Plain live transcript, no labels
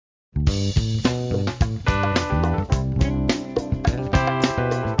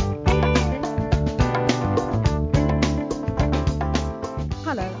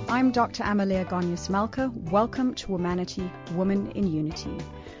I'm Dr. Amalia Gonyas-Malka. Welcome to Womanity, Woman in Unity,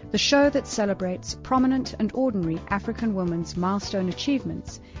 the show that celebrates prominent and ordinary African women's milestone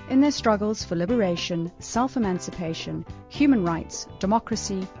achievements in their struggles for liberation, self-emancipation, human rights,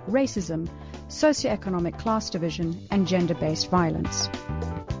 democracy, racism, socioeconomic class division, and gender-based violence.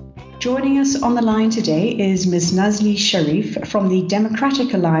 Joining us on the line today is Ms. Nazli Sharif from the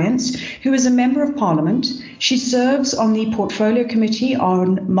Democratic Alliance, who is a Member of Parliament. She serves on the Portfolio Committee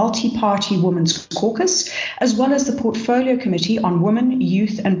on Multi-Party Women's Caucus, as well as the Portfolio Committee on Women,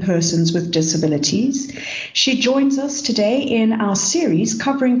 Youth and Persons with Disabilities. She joins us today in our series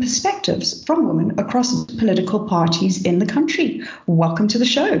covering perspectives from women across political parties in the country. Welcome to the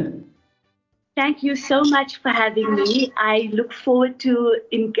show. Thank you so much for having me. I look forward to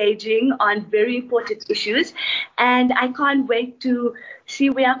engaging on very important issues, and I can't wait to see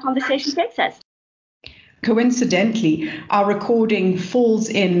where our conversation takes us. Coincidentally, our recording falls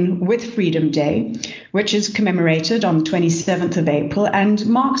in with Freedom Day, which is commemorated on the 27th of April and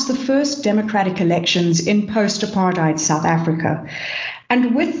marks the first democratic elections in post-apartheid South Africa.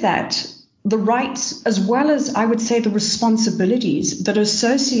 And with that, the rights, as well as, I would say, the responsibilities that are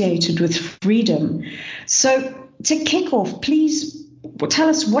associated with freedom. So to kick off, please tell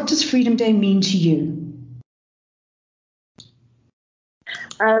us, what does Freedom Day mean to you?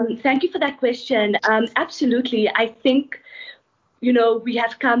 Thank you for that question. Absolutely. I think, we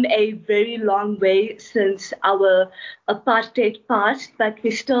have come a very long way since our apartheid passed, but we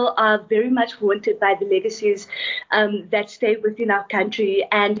still are very much haunted by the legacies that stay within our country.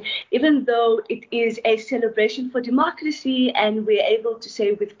 And even though it is a celebration for democracy and we're able to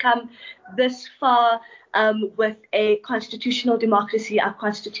say we've come this far with a constitutional democracy, our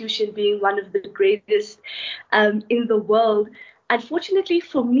constitution being one of the greatest in the world, unfortunately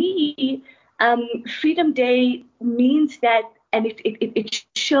for me, Freedom Day means that, and it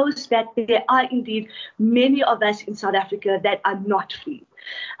shows that there are indeed many of us in South Africa that are not free.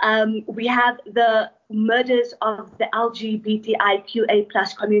 We have the murders of the LGBTIQA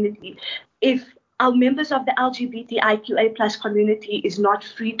plus community. If our members of the LGBTIQA plus community is not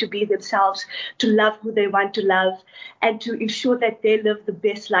free to be themselves, to love who they want to love, and to ensure that they live the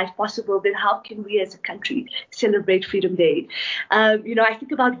best life possible, then how can we as a country celebrate Freedom Day? I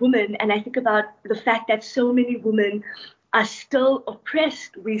think about women, and I think about the fact that so many women are still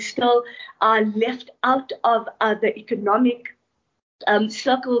oppressed. We still are left out of the economic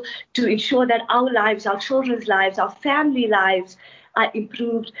circle to ensure that our lives, our children's lives, our family lives are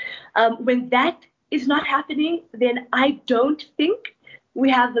improved. When that is not happening, then I don't think we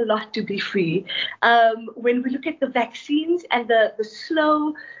have a lot to be free. When we look at the vaccines and the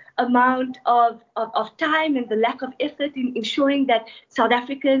slow amount of time and the lack of effort in ensuring that South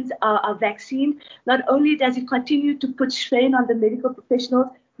Africans are vaccinated, not only does it continue to put strain on the medical professionals,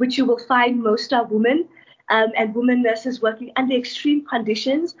 which you will find most are women, and women nurses working under extreme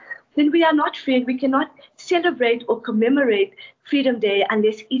conditions, then we are not free, and we cannot celebrate or commemorate Freedom Day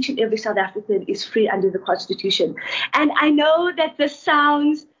unless each and every South African is free under the Constitution. And I know that this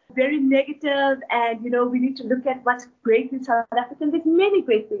sounds very negative, and we need to look at what's great in South Africa. There's many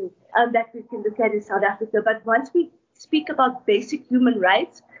great things that we can look at in South Africa, but once we speak about basic human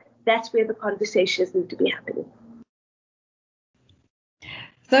rights, that's where the conversations need to be happening.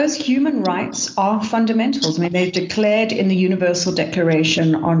 Those human rights are fundamentals. I mean, they're declared in the Universal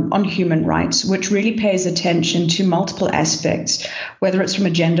Declaration on Human Rights, which really pays attention to multiple aspects, whether it's from a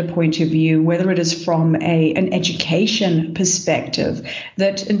gender point of view, whether it is from an education perspective,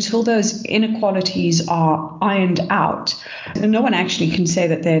 that until those inequalities are ironed out, no one actually can say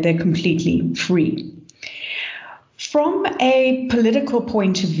that they're completely free. From a political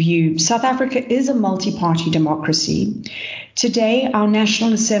point of view, South Africa is a multi-party democracy. Today, our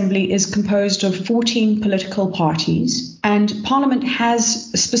National Assembly is composed of 14 political parties, and Parliament has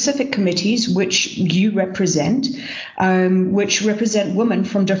specific committees which you represent, which represent women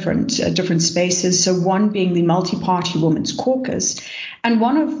from different spaces. So one being the Multi-Party Women's Caucus. And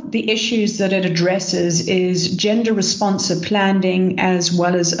one of the issues that it addresses is gender responsive planning as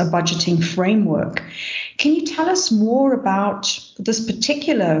well as a budgeting framework. Can you tell us more about this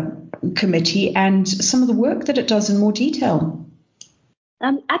particular committee and some of the work that it does in more detail?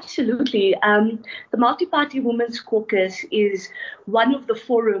 Absolutely. The Multi-Party Women's Caucus is one of the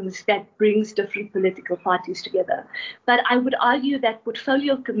forums that brings different political parties together. But I would argue that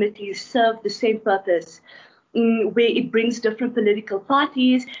portfolio committees serve the same purpose, where it brings different political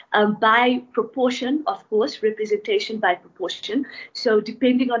parties by proportion, of course, representation by proportion. So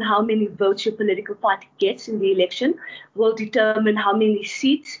depending on how many votes your political party gets in the election will determine how many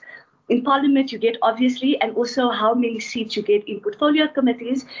seats in Parliament you get, obviously, and also how many seats you get in portfolio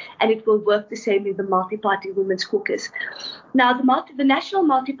committees, and it will work the same in the Multi-Party Women's Caucus. Now, the National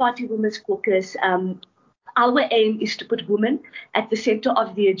Multi-Party Women's Caucus, our aim is to put women at the center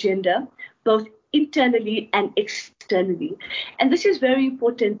of the agenda, both internally and externally. And this is very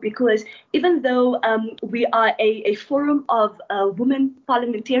important because even though we are a forum of women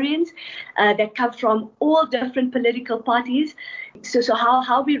parliamentarians that come from all different political parties, so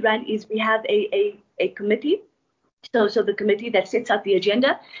how we run is we have a committee. So the committee that sets out the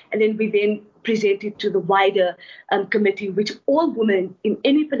agenda, and then we present it to the wider committee, which all women in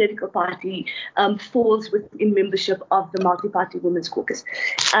any political party falls within membership of the Multi-Party Women's Caucus.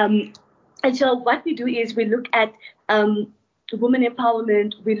 And so what we do is we look at women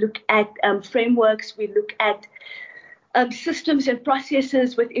empowerment, we look at frameworks, we look at systems and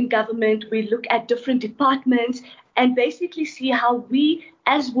processes within government, we look at different departments, and basically see how we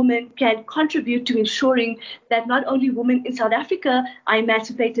as women can contribute to ensuring that not only women in South Africa are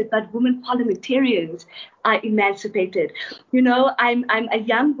emancipated, but women parliamentarians are emancipated. You know, I'm a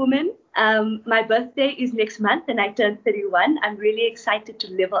young woman. My birthday is next month and I turn 31. I'm really excited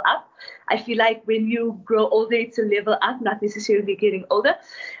to level up. I feel like when you grow older, it's a level up, not necessarily getting older.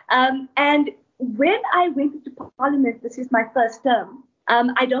 And when I went into Parliament, this is my first term.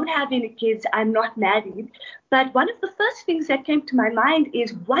 I don't have any kids. I'm not married. But one of the first things that came to my mind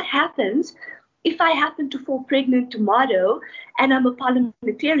is what happens if I happen to fall pregnant tomorrow and I'm a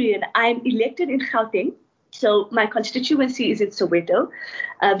parliamentarian. I'm elected in Gauteng. So my constituency is in Soweto.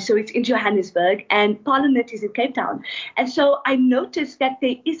 So it's in Johannesburg, and Parliament is in Cape Town. And so I noticed that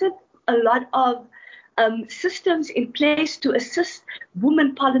there isn't a lot of systems in place to assist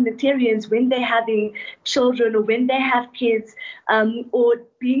women parliamentarians when they're having children or when they have kids, or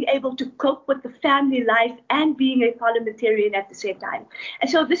being able to cope with the family life and being a parliamentarian at the same time. And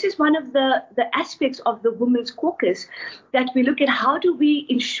so this is one of the aspects of the Women's Caucus that we look at. How do we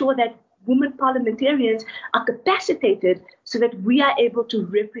ensure that women parliamentarians are capacitated so that we are able to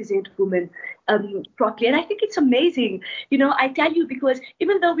represent women properly? And I think it's amazing. You know, I tell you, because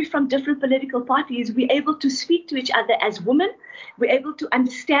even though we're from different political parties, we're able to speak to each other as women. We're able to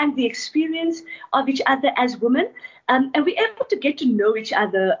understand the experience of each other as women. And we're able to get to know each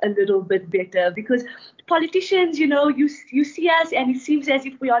other a little bit better, because politicians, you know, you see us and it seems as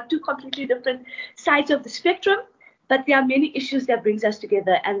if we are two completely different sides of the spectrum. But there are many issues that brings us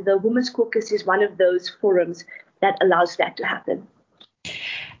together, and the Women's Caucus is one of those forums that allows that to happen.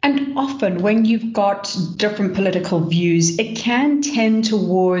 And often when you've got different political views, it can tend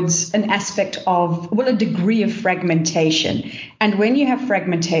towards an aspect of, well, a degree of fragmentation. And when you have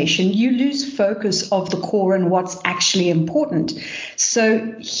fragmentation, you lose focus of the core and what's actually important.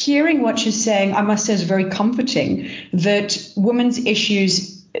 So hearing what you're saying, I must say, is very comforting that women's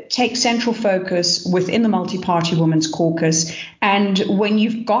issues take central focus within the Multi-Party Women's Caucus. And when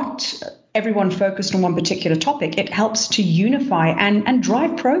you've got everyone focused on one particular topic, it helps to unify and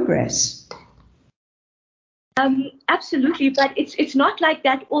drive progress. Absolutely, but it's not like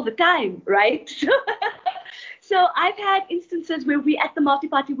that all the time, right? So I've had instances where we at the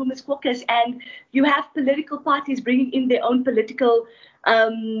Multi-Party Women's Caucus, and you have political parties bringing in their own political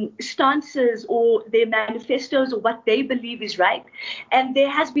stances or their manifestos or what they believe is right. And there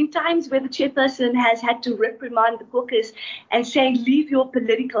has been times where the chairperson has had to reprimand the caucus and saying, leave your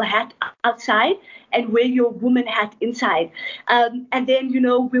political hat outside and wear your woman hat inside. And then, you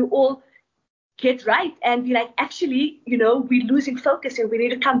know, we'll all get right and be like, actually, you know, we're losing focus and we need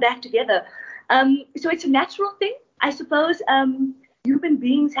to come back together. So it's a natural thing, I suppose. Human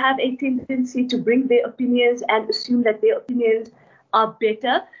beings have a tendency to bring their opinions and assume that their opinions are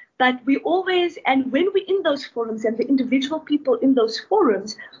better. But we always, and when we're in those forums and the individual people in those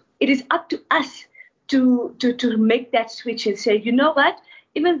forums, it is up to us to make that switch and say, you know what,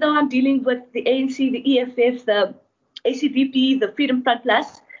 even though I'm dealing with the ANC, the EFF, the ACDP, the Freedom Front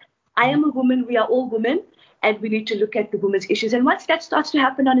Plus, I am a woman, we are all women, and we need to look at the women's issues. And once that starts to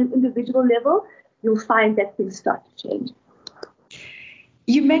happen on an individual level, you'll find that things start to change.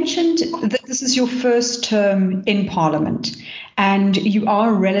 You mentioned that this is your first term in Parliament and you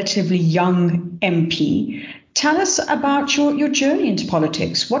are a relatively young MP. Tell us about your journey into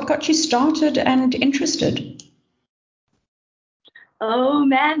politics. What got you started and interested? Oh,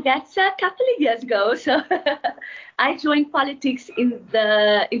 man, that's a couple of years ago. So I joined politics in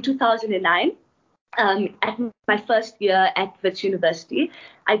 2009. At my first year at Wits University,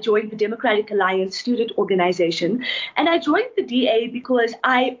 I joined the Democratic Alliance student organization, and I joined the DA because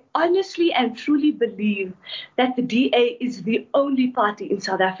I honestly and truly believe that the DA is the only party in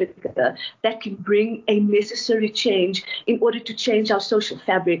South Africa that can bring a necessary change in order to change our social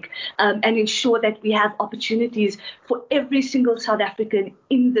fabric, and ensure that we have opportunities for every single South African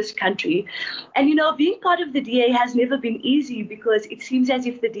in this country. And, being part of the DA has never been easy, because it seems as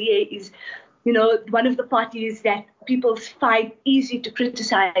if the DA is one of the parties that people find easy to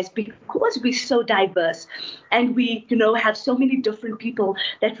criticize, because we're so diverse and we, have so many different people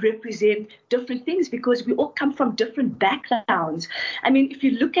that represent different things, because we all come from different backgrounds. I mean, if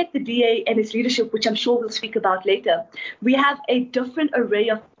you look at the DA and its leadership, which I'm sure we'll speak about later, we have a different array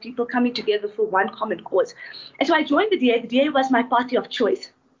of people coming together for one common cause. And so I joined the DA. The DA was my party of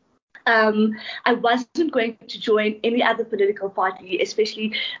choice. I wasn't going to join any other political party,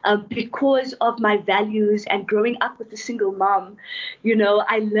 especially because of my values and growing up with a single mom.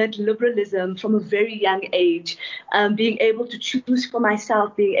 I learned liberalism from a very young age, being able to choose for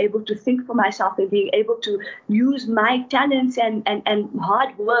myself, being able to think for myself, and being able to use my talents and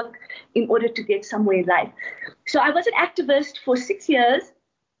hard work in order to get somewhere in life. So I was an activist for 6 years.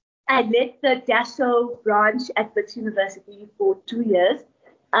 I led the DASO branch at Wits University for 2 years.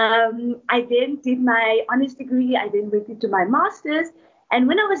 I then did my honors degree. I then went into my master's. And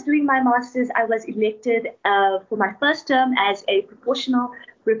when I was doing my master's, I was elected for my first term as a proportional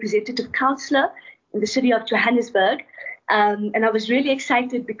representative councillor in the city of Johannesburg. And I was really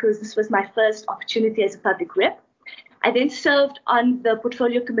excited because this was my first opportunity as a public rep. I then served on the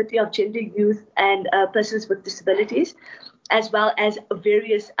portfolio committee of gender, youth, and persons with disabilities, as well as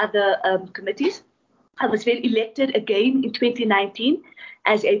various other committees. I was then elected again in 2019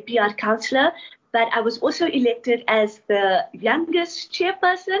 as a PR councillor, but I was also elected as the youngest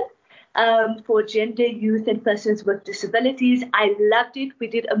chairperson for gender, youth, and persons with disabilities. I loved it. We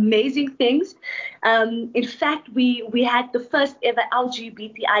did amazing things. In fact, we had the first ever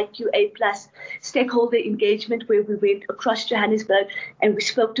LGBTIQA plus stakeholder engagement, where we went across Johannesburg and we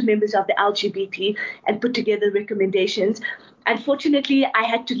spoke to members of the LGBT and put together recommendations. Unfortunately, I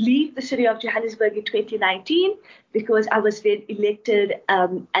had to leave the city of Johannesburg in 2019 because I was then elected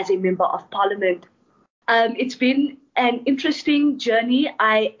as a member of parliament. It's been an interesting journey.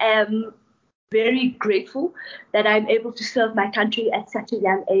 I am very grateful that I'm able to serve my country at such a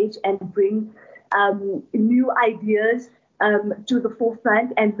young age and bring new ideas to the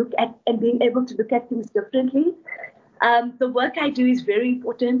forefront and being able to look at things differently. The work I do is very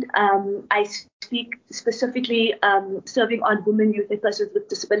important. I speak specifically serving on women, youth, and persons with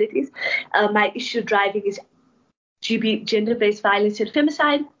disabilities. My issue driving is gender-based violence and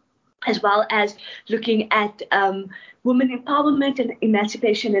femicide, as well as looking at women empowerment and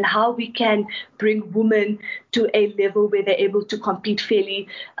emancipation, and how we can bring women to a level where they're able to compete fairly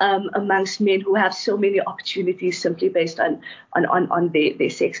amongst men who have so many opportunities simply based on their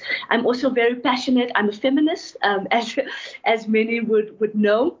sex. I'm also very passionate. I'm a feminist, as many would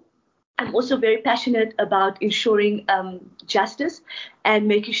know. I'm also very passionate about ensuring justice and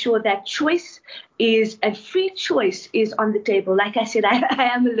making sure that free choice is on the table. Like I said,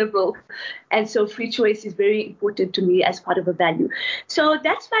 I am a liberal, and so free choice is very important to me as part of a value. So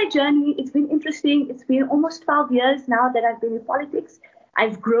that's my journey. It's been interesting. It's been almost 12 years now that I've been in politics.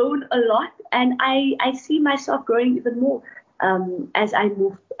 I've grown a lot, and I see myself growing even more as I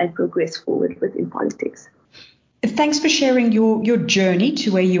move and progress forward within politics. Thanks for sharing your journey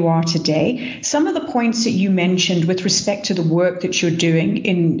to where you are today. Some of the points that you mentioned with respect to the work that you're doing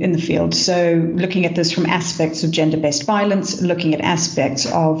in the field. So looking at this from aspects of gender-based violence, looking at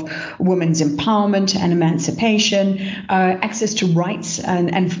aspects of women's empowerment and emancipation, access to rights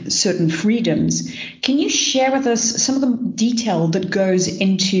and certain freedoms. Can you share with us some of the detail that goes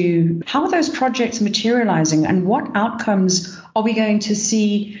into how are those projects materializing and what outcomes are we going to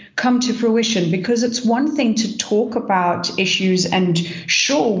see come to fruition? Because it's one thing to talk about issues, and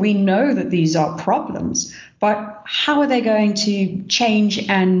sure, we know that these are problems, but how are they going to change,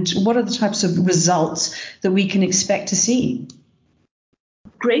 and what are the types of results that we can expect to see?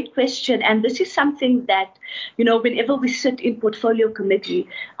 Great question. And this is something that, whenever we sit in portfolio committee,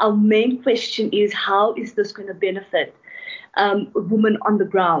 our main question is, how is this going to benefit women on the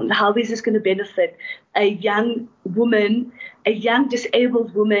ground? How is this going to benefit a young woman, a young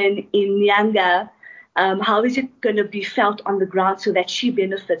disabled woman in Nyanga? How is it going to be felt on the ground so that she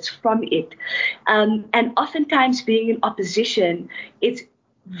benefits from it? And oftentimes being in opposition, it's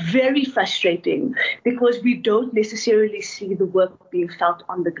very frustrating because we don't necessarily see the work being felt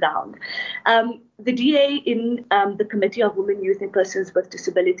on the ground. the DA in the Committee of Women, Youth and Persons with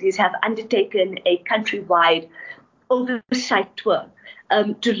Disabilities have undertaken a countrywide oversight tour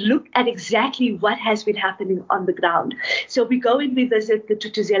to look at exactly what has been happening on the ground. So we go and we visit the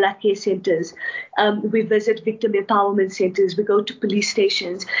Thuthuzela care centers, we visit victim empowerment centers, we go to police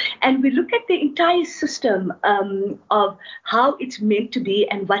stations, and we look at the entire system of how it's meant to be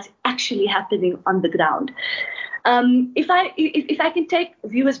and what's actually happening on the ground. If I can take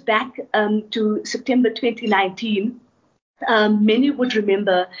viewers back to September 2019, many would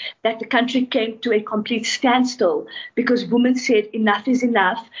remember that the country came to a complete standstill because women said enough is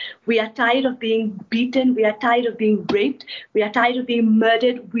enough. We are tired of being beaten. We are tired of being raped. We are tired of being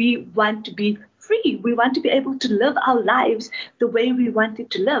murdered. We want to be free. We want to be able to live our lives the way we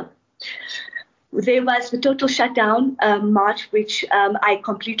wanted to live. There was the total shutdown march, which I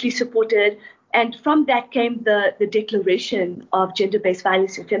completely supported. And from that came the Declaration of Gender-Based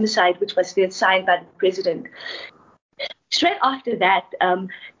Violence and Femicide, which was then signed by the president. Straight after that,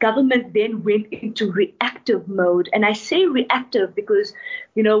 government then went into reactive mode. And I say reactive because,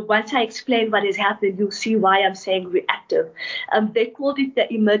 once I explain what has happened, you'll see why I'm saying reactive. They called it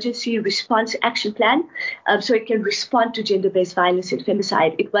the Emergency Response Action Plan, so it can respond to gender-based violence and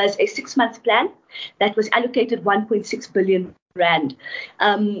femicide. It was a 6-month plan that was allocated 1.6 billion rand.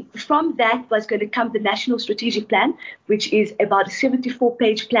 From that was going to come the National Strategic Plan, which is about a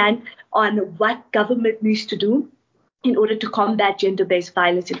 74-page plan on what government needs to do in order to combat gender-based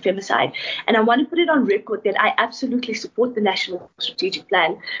violence and femicide. And I want to put it on record that I absolutely support the National Strategic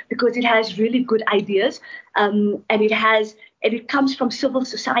Plan because it has really good ideas, and it comes from civil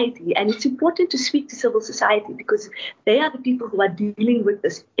society. And it's important to speak to civil society because they are the people who are dealing with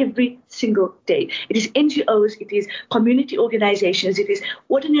this every single day. It is NGOs, it is community organizations, it is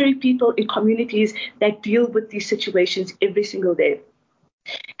ordinary people in communities that deal with these situations every single day.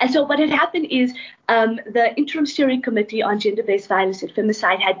 And so what had happened is the Interim Steering Committee on Gender-Based Violence and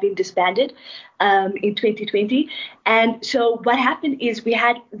Femicide had been disbanded in 2020. And so what happened is we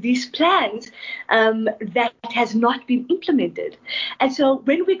had these plans that has not been implemented. And so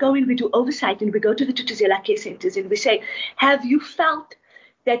when we go in, we do oversight and we go to the Thuthuzela care centers and we say, have you felt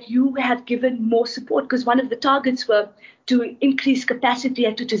that you have given more support? Because one of the targets were to increase capacity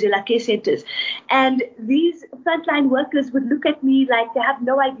at Thuthuzela care centers. And these frontline workers would look at me like they have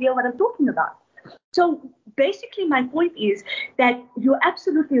no idea what I'm talking about. So basically my point is that you're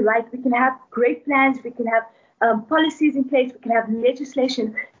absolutely right. We can have great plans, we can have policies in place, we can have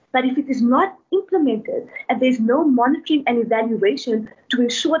legislation, but if it is not implemented and there's no monitoring and evaluation to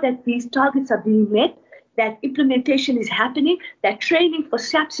ensure that these targets are being met, that implementation is happening, that training for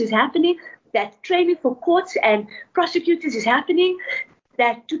SAPs is happening, that training for courts and prosecutors is happening,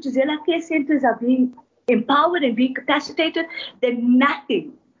 that Thuthuzela care centers are being empowered and being capacitated, then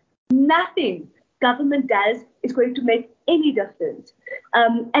nothing government does is going to make any difference.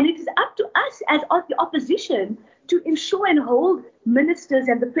 And it is up to us as the opposition to ensure and hold ministers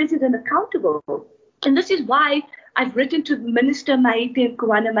and the president accountable. And this is why I've written to Minister Maite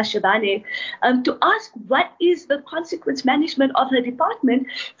Nkoana Mashabane to ask what is the consequence management of her department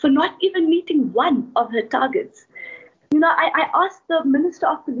for not even meeting one of her targets. I asked the Minister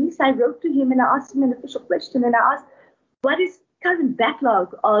of Police, I wrote to him and I asked him an official question and I asked, what is current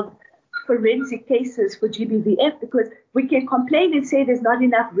backlog of forensic cases for GBVF? Because we can complain and say there's not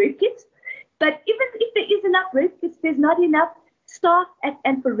enough rape kits, but even if there is enough rape kits, there's not enough staff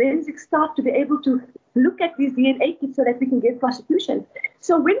and forensic staff to be able to look at these DNA kits so that we can get prosecution.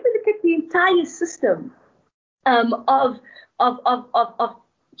 So when we look at the entire system of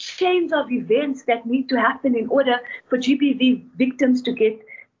chains of events that need to happen in order for GBV victims to get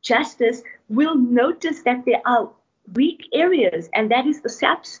justice, we'll notice that there are weak areas, and that is the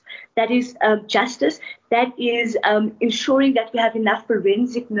SAPs, that is justice, that is ensuring that we have enough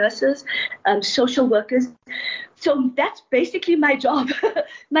forensic nurses, social workers. So that's basically my job.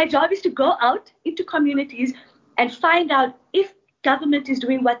 My job is to go out into communities and find out if government is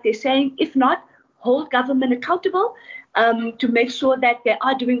doing what they're saying. If not, hold government accountable to make sure that they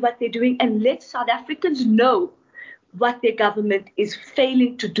are doing what they're doing, and let South Africans know what their government is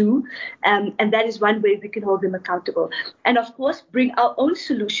failing to do. And that is one way we can hold them accountable. And of course, bring our own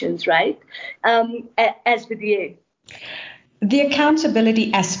solutions, right, as the DA. The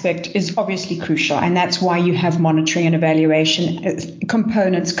accountability aspect is obviously crucial, and that's why you have monitoring and evaluation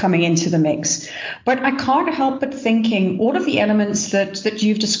components coming into the mix. But I can't help but thinking all of the elements that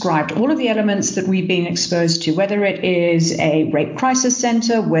you've described, all of the elements that we've been exposed to, whether it is a rape crisis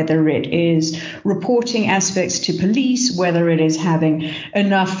center, whether it is reporting aspects to police, whether it is having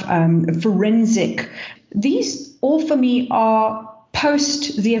enough forensic, these all for me are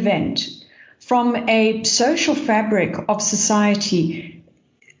post the event. from a social fabric of society,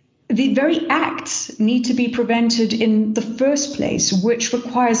 the very acts need to be prevented in the first place, which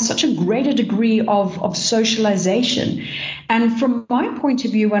requires such a greater degree of socialization. And from my point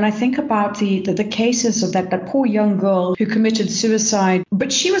of view, when I think about the cases of that poor young girl who committed suicide,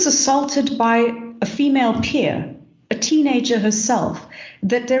 but she was assaulted by a female peer, a teenager herself,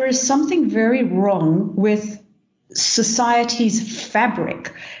 that there is something very wrong with society's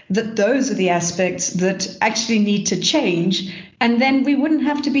fabric, that those are the aspects that actually need to change. And then we wouldn't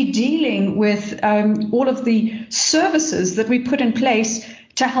have to be dealing with all of the services that we put in place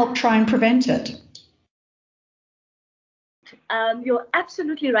to help try and prevent it. You're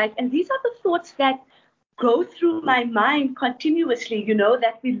absolutely right. And these are the thoughts that go through my mind continuously,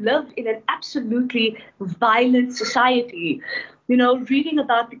 that we live in an absolutely violent society. Reading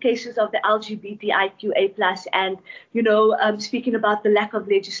about the cases of the LGBTIQA+, and, speaking about the lack of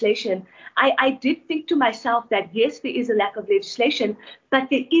legislation, I did think to myself that, yes, there is a lack of legislation, but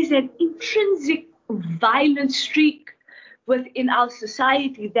there is an intrinsic violent streak within our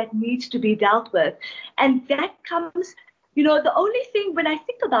society that needs to be dealt with. And that comes, the only thing when I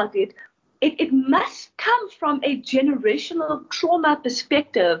think about it, it must come from a generational trauma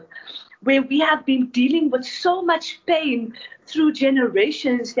perspective, where we have been dealing with so much pain through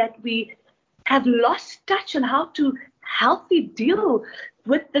generations that we have lost touch on how to healthy deal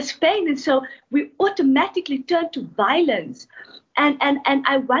with this pain. And so we automatically turn to violence. And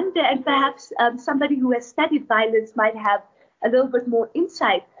I wonder, and perhaps somebody who has studied violence might have a little bit more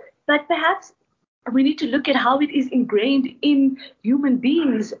insight, but perhaps we need to look at how it is ingrained in human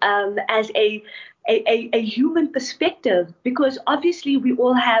beings as a human perspective, because obviously we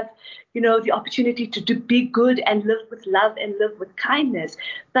all have, the opportunity to be good and live with love and live with kindness.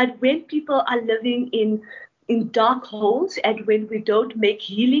 But when people are living in dark holes, and when we don't make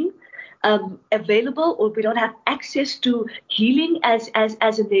healing available, or we don't have access to healing as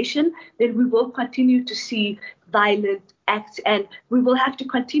a nation, then we will continue to see violent acts, and we will have to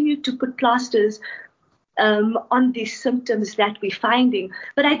continue to put plasters on these symptoms that we're finding.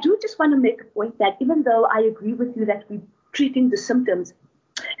 But I do just want to make a point that even though I agree with you that we're treating the symptoms,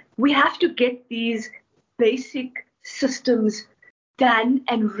 we have to get these basic systems done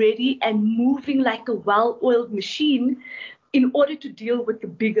and ready and moving like a well-oiled machine in order to deal with the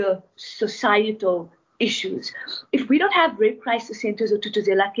bigger societal issues. If we don't have rape crisis centers or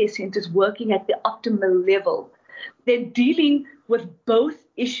Thuthuzela care centers working at the optimal level, then dealing with both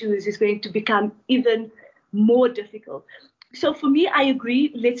issues is going to become even more difficult. So for me, I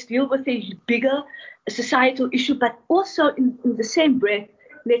agree, let's deal with a bigger societal issue, but also in the same breath,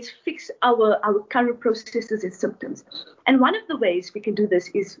 let's fix our current processes and symptoms. And one of the ways we can do this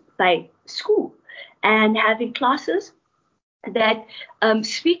is by school and having classes that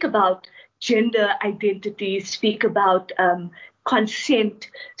speak about gender identity, speak about consent,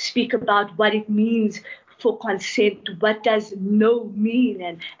 speak about what it means for consent, what does no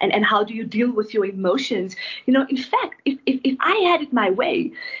mean, and how do you deal with your emotions. In fact, if I had it my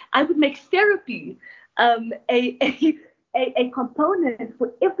way, I would make therapy a component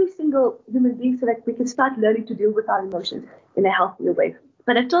for every single human being, so that we can start learning to deal with our emotions in a healthier way.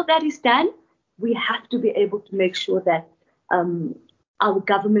 But until that is done, we have to be able to make sure that our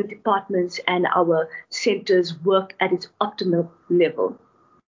government departments and our centers work at its optimal level.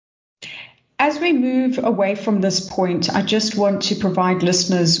 As we move away from this point, I just want to provide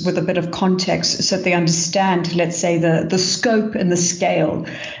listeners with a bit of context so that they understand, let's say, the scope and the scale,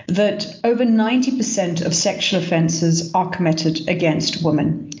 that over 90% of sexual offences are committed against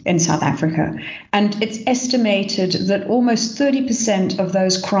women in South Africa. And it's estimated that almost 30% of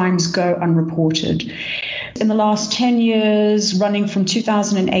those crimes go unreported. In the last 10 years, running from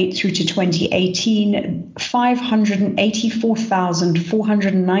 2008 through to 2018,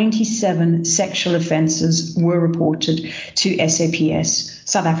 584,497 sexual offences were reported to SAPS,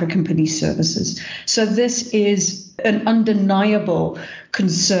 South African Police Services. So this is an undeniable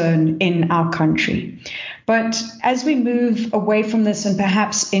concern in our country. But as we move away from this and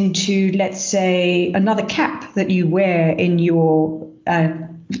perhaps into, let's say, another cap that you wear in your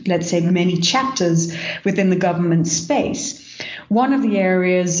let's say, many chapters within the government space. One of the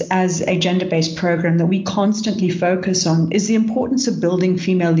areas as a gender-based program that we constantly focus on is the importance of building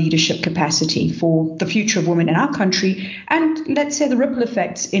female leadership capacity for the future of women in our country and, let's say, the ripple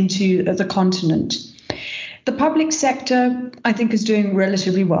effects into the continent. The public sector, I think, is doing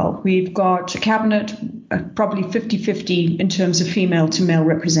relatively well. We've got a cabinet probably 50-50 in terms of female to male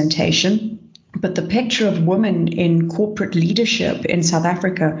representation. But the picture of women in corporate leadership in South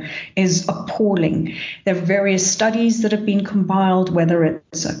Africa is appalling. There are various studies that have been compiled, whether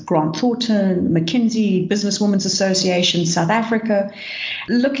it's Grant Thornton, McKinsey, Businesswomen's Association, South Africa,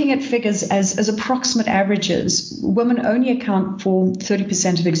 looking at figures as approximate averages. Women only account for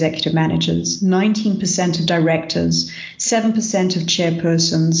 30% of executive managers, 19% of directors, 7% of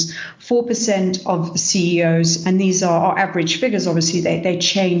chairpersons, 4% of CEOs, and these are average figures. Obviously, they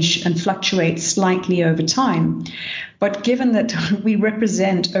change and fluctuate slightly over time. But given that we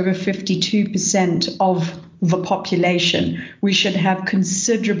represent over 52% of the population, we should have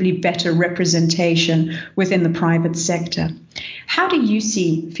considerably better representation within the private sector. How do you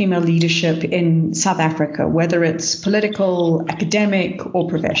see female leadership in South Africa, whether it's political, academic, or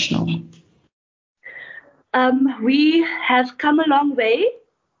professional? We have come a long way,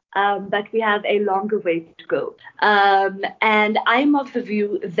 but we have a longer way to go. And I'm of the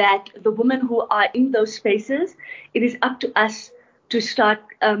view that the women who are in those spaces, it is up to us to start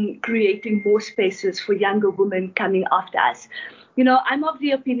creating more spaces for younger women coming after us. You know, I'm of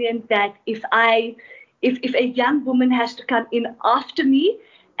the opinion that if a young woman has to come in after me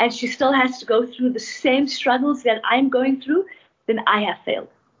and she still has to go through the same struggles that I'm going through, then I have failed.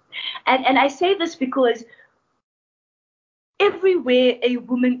 And I say this because everywhere a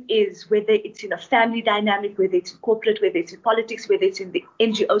woman is, whether it's in a family dynamic, whether it's in corporate, whether it's in politics, whether it's in the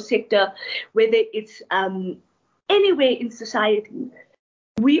NGO sector, whether it's anywhere in society,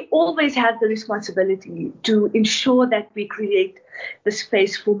 we always have the responsibility to ensure that we create the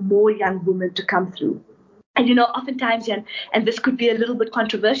space for more young women to come through. And, you know, oftentimes, and this could be a little bit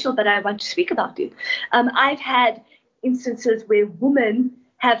controversial, but I want to speak about it. I've had instances where women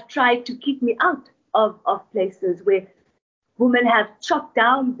have tried to keep me out of places where women have chopped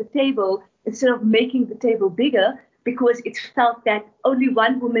down the table instead of making the table bigger, because it's felt that only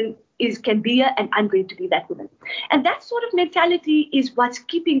one woman can be here and I'm going to be that woman. And that sort of mentality is what's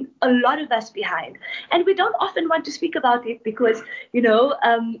keeping a lot of us behind. And we don't often want to speak about it because, you know,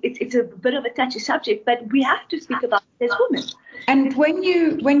 it's a bit of a touchy subject, but we have to speak about it as women. And when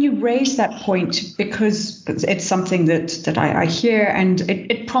you raise that point, because it's something that I hear, and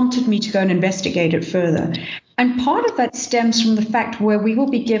it prompted me to go and investigate it further. And part of that stems from the fact where we will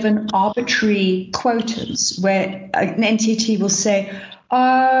be given arbitrary quotas, where an entity will say,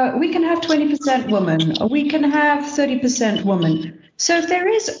 we can have 20% women, or we can have 30% women. So if there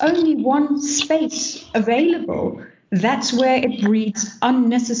is only one space available, that's where it breeds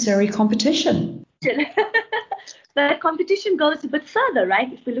unnecessary competition. The competition goes a bit further,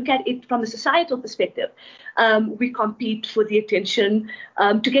 right? If we look at it from a societal perspective, we compete for the attention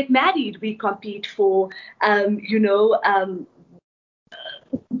to get married. We compete for,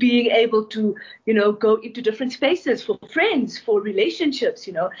 being able to, go into different spaces for friends, for relationships,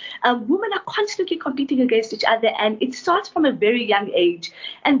 Women are constantly competing against each other, and it starts from a very young age.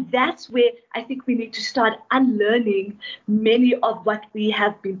 And that's where I think we need to start unlearning many of what we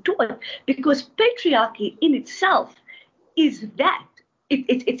have been taught, because patriarchy in itself is that.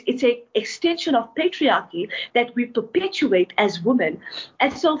 It's an extension of patriarchy that we perpetuate as women.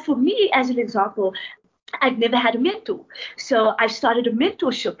 And so for me, as an example, I've never had a mentor. So I've started a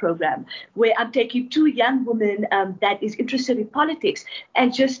mentorship program where I'm taking two young women that is interested in politics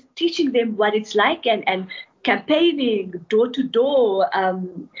and just teaching them what it's like and campaigning, door-to-door,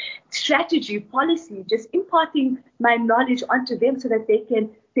 strategy, policy, just imparting my knowledge onto them so that they can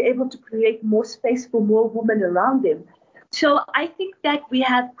be able to create more space for more women around them. So I think that we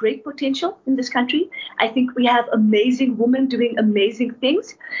have great potential in this country. I think we have amazing women doing amazing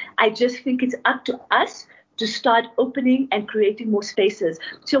things. I just think it's up to us to start opening and creating more spaces.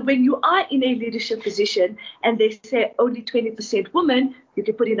 So when you are in a leadership position and they say only 20% women, you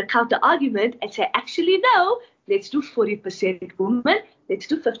can put in a counter argument and say, actually, no, let's do 40% women, let's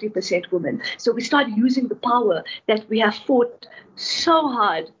do 50% women. So we start using the power that we have fought so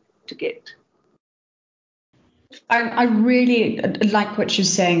hard to get. I really like what you're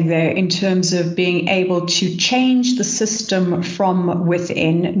saying there in terms of being able to change the system from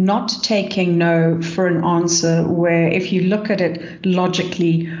within, not taking no for an answer, where if you look at it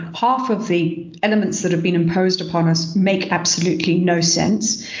logically, half of the elements that have been imposed upon us make absolutely no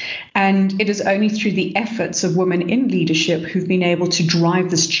sense. And it is only through the efforts of women in leadership who've been able to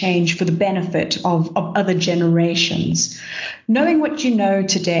drive this change for the benefit of other generations. Knowing what you know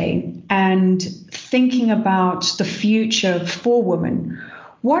today and thinking about the future for women,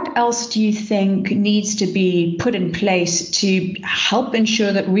 what else do you think needs to be put in place to help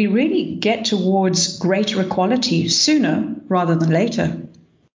ensure that we really get towards greater equality sooner rather than later?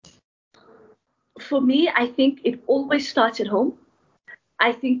 For me, I think it always starts at home.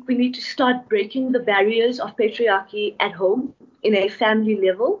 I think we need to start breaking the barriers of patriarchy at home, in a family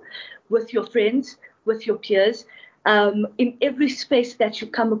level, with your friends, with your peers. In every space that you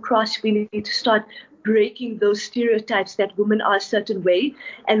come across, we need to start breaking those stereotypes that women are a certain way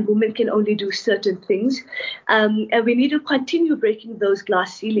and women can only do certain things. And we need to continue breaking those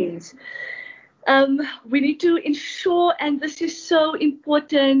glass ceilings. We need to ensure, and this is so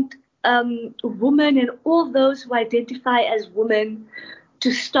important, women and all those who identify as women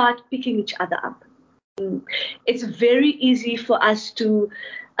to start picking each other up. It's very easy for us to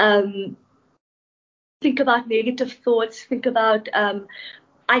think about negative thoughts, think about,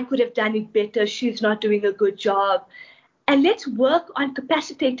 I could have done it better, she's not doing a good job. And let's work on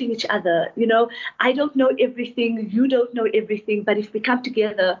capacitating each other. You know, I don't know everything, you don't know everything, but if we come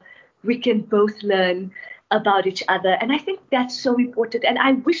together, we can both learn about each other. And I think that's so important. And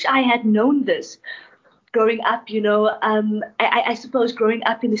I wish I had known this growing up. You know, I suppose growing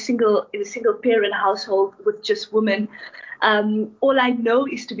up in a single parent household with just women, all I know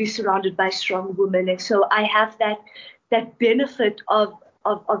is to be surrounded by strong women. And so I have that benefit of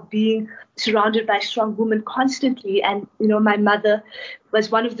being surrounded by strong women constantly. And, you know, my mother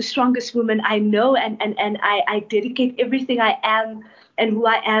was one of the strongest women I know, and I dedicate everything I am and who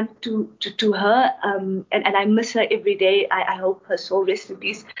I am to her. And I miss her every day. I hope her soul rests in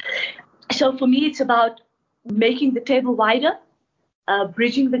peace. So for me, it's about making the table wider,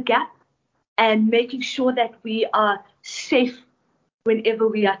 bridging the gap, and making sure that we are safe whenever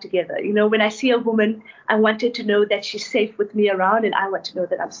we are together. You know, when I see a woman, I want her to know that she's safe with me around, and I want to know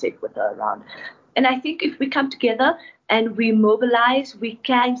that I'm safe with her around. And I think if we come together and we mobilize, we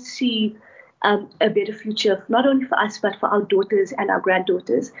can see a better future, not only for us, but for our daughters and our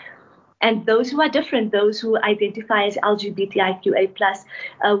granddaughters. And those who are different, those who identify as LGBTIQA+,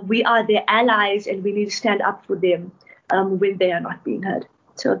 we are their allies, and we need to stand up for them when they are not being heard.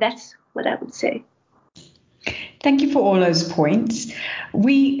 So that's what I would say. Thank you for all those points.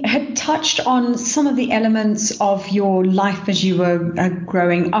 We had touched on some of the elements of your life as you were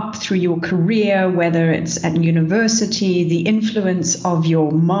growing up through your career, whether it's at university, the influence of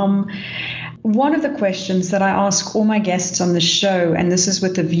your mum. One of the questions that I ask all my guests on the show, and this is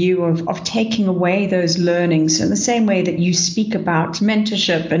with the view of taking away those learnings in the same way that you speak about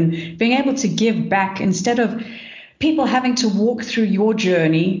mentorship and being able to give back instead of people having to walk through your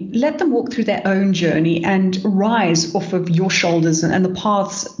journey, let them walk through their own journey and rise off of your shoulders and the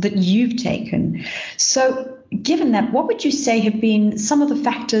paths that you've taken. So given that, what would you say have been some of the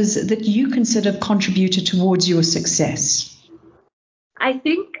factors that you consider contributed towards your success? I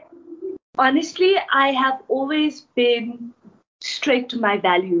think, honestly, I have always been straight to my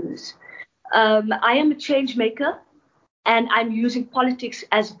values. I am a change maker, and I'm using politics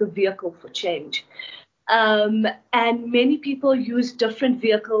as the vehicle for change. And many people use different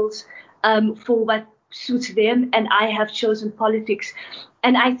vehicles for what suits them, and I have chosen politics.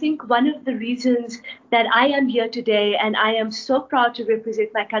 And I think one of the reasons that I am here today, and I am so proud to represent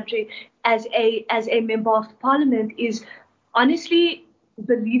my country as a member of parliament, is honestly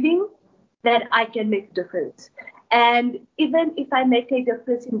believing that I can make a difference. And even if I make a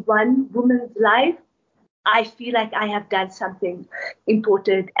difference in one woman's life, I feel like I have done something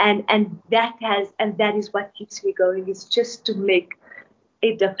important, and that is what keeps me going, is just to make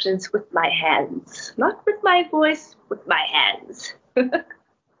a difference with my hands, not with my voice, with my hands.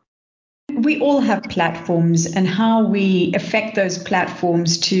 We all have platforms, and how we affect those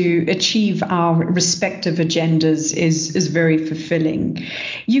platforms to achieve our respective agendas is very fulfilling.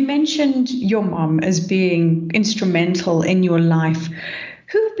 You mentioned your mom as being instrumental in your life.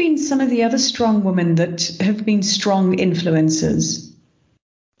 Who have been some of the other strong women that have been strong influences?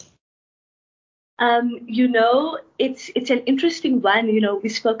 You know, it's an interesting one. You know, we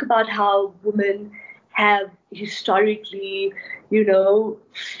spoke about how women have historically, you know,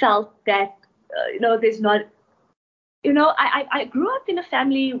 felt that, there's not, I grew up in a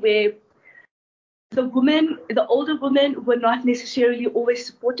family where the older women were not necessarily always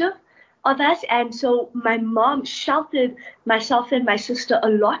supportive of us. And so my mom sheltered myself and my sister a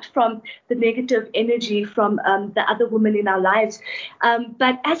lot from the negative energy from the other women in our lives.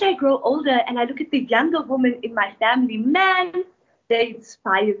 But as I grow older and I look at the younger women in my family, man, they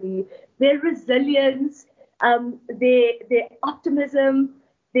inspire me. Their resilience, their optimism,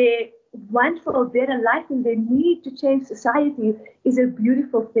 their want for a better life, and their need to change society is a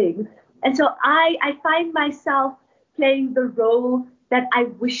beautiful thing. And so I find myself playing the role that I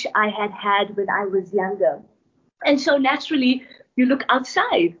wish I had had when I was younger. And so naturally, you look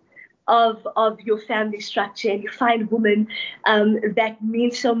outside of your family structure and you find women that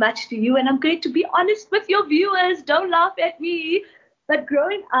mean so much to you. And I'm going to be honest with your viewers. Don't laugh at me. But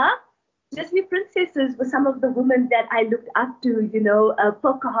growing up, Disney princesses were some of the women that I looked up to.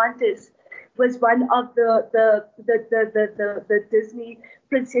 Pocahontas was one of the Disney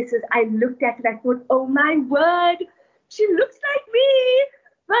princesses I looked at and I thought, oh my word, she looks like me,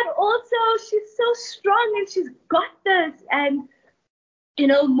 but also she's so strong and she's got this. And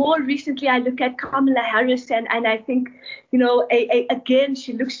more recently, I look at Kamala Harris and I think, again,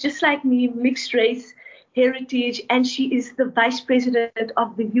 she looks just like me, mixed race, heritage, and she is the vice president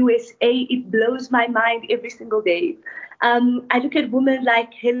of the USA. It blows my mind every single day. I look at women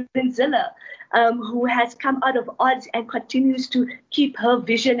like Helen Ziller, who has come out of odds and continues to keep her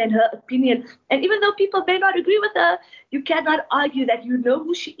vision and her opinion. And even though people may not agree with her, you cannot argue that you know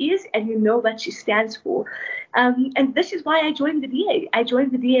who she is and you know what she stands for. And this is why I joined the DA. I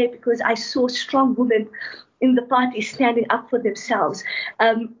joined the DA because I saw strong women in the party standing up for themselves.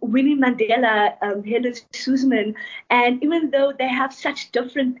 Winnie Mandela, Helen Suzman, and even though they have such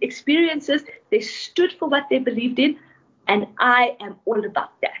different experiences, they stood for what they believed in, and I am all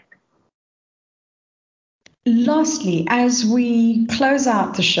about that. Lastly, as we close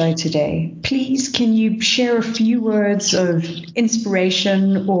out the show today, please can you share a few words of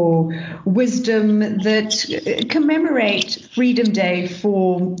inspiration or wisdom that commemorate Freedom Day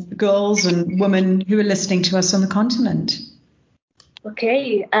for girls and women who are listening to us on the continent?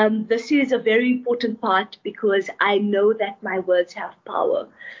 Okay, this is a very important part because I know that my words have power.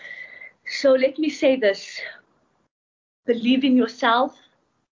 So let me say this. Believe in yourself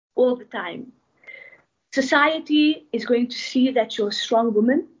all the time. Society is going to see that you're a strong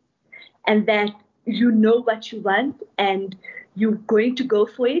woman and that you know what you want and you're going to go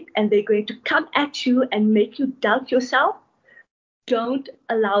for it, and they're going to come at you and make you doubt yourself. Don't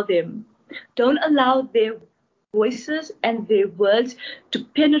allow them. Don't allow their voices and their words to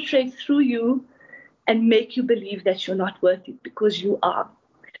penetrate through you and make you believe that you're not worth it, because you are.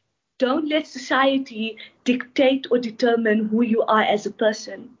 Don't let society dictate or determine who you are as a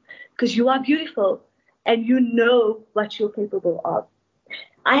person, because you are beautiful and you know what you're capable of.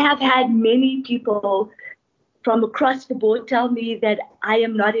 I have had many people from across the board tell me that I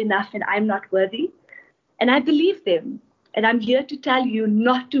am not enough and I'm not worthy. And I believe them. And I'm here to tell you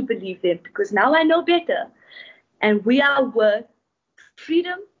not to believe them, because now I know better. And we are worth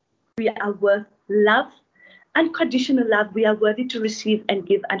freedom. We are worth love, unconditional love. We are worthy to receive and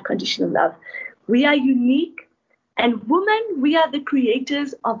give unconditional love. We are unique. And women, we are the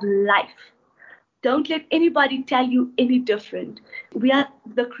creators of life. Don't let anybody tell you any different. We are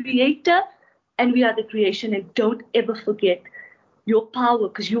the creator and we are the creation. And don't ever forget your power,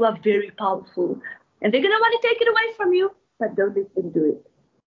 because you are very powerful. And they're going to want to take it away from you, but don't let them do it.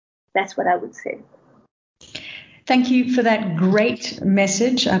 That's what I would say. Thank you for that great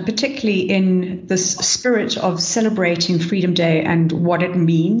message, particularly in this spirit of celebrating Freedom Day and what it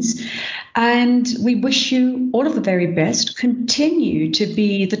means. And we wish you all of the very best. Continue to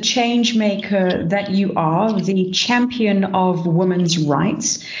be the change maker that you are, the champion of women's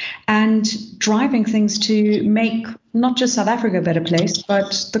rights, and driving things to make not just South Africa a better place,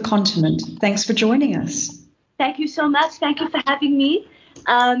 but the continent. Thanks for joining us. Thank you so much. Thank you for having me.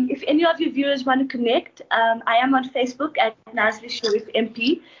 If any of your viewers want to connect, I am on Facebook at Nazli Sharif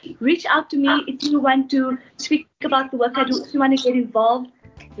MP. Reach out to me if you want to speak about the work I do. If you want to get involved,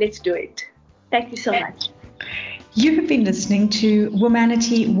 let's do it. Thank you so much. You have been listening to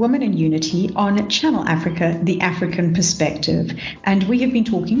Womanity, Women in Unity on Channel Africa, The African Perspective. And we have been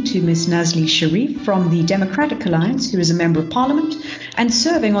talking to Ms. Nazli Sharif from the Democratic Alliance, who is a Member of Parliament and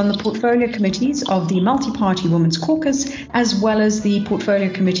serving on the portfolio committees of the Multi-Party Women's Caucus, as well as the Portfolio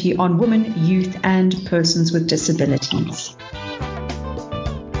Committee on Women, Youth and Persons with Disabilities.